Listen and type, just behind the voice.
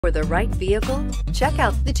For the right vehicle, check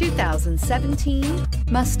out the 2017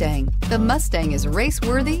 Mustang. The Mustang is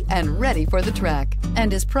race-worthy and ready for the track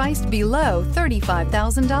and is priced below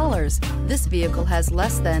 $35,000. This vehicle has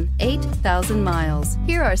less than 8,000 miles.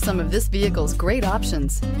 Here are some of this vehicle's great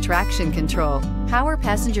options: traction control, power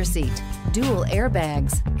passenger seat, dual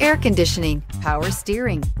airbags, air conditioning, power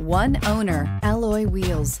steering, one owner, alloy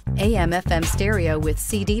wheels, AM/FM stereo with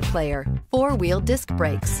CD player, four-wheel disc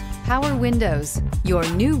brakes, power windows. Your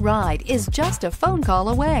new ride is just a phone call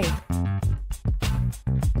away.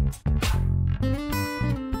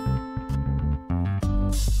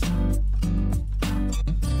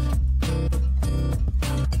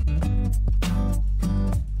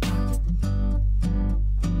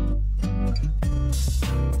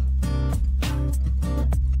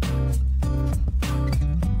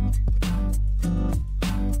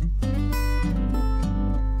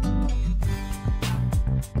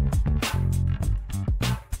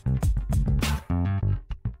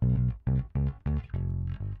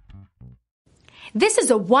 This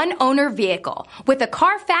is a one-owner vehicle with a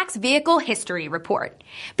Carfax Vehicle History Report.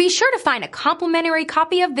 Be sure to find a complimentary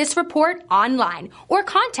copy of this report online or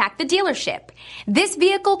contact the dealership. This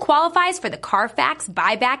vehicle qualifies for the Carfax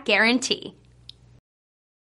Buyback Guarantee.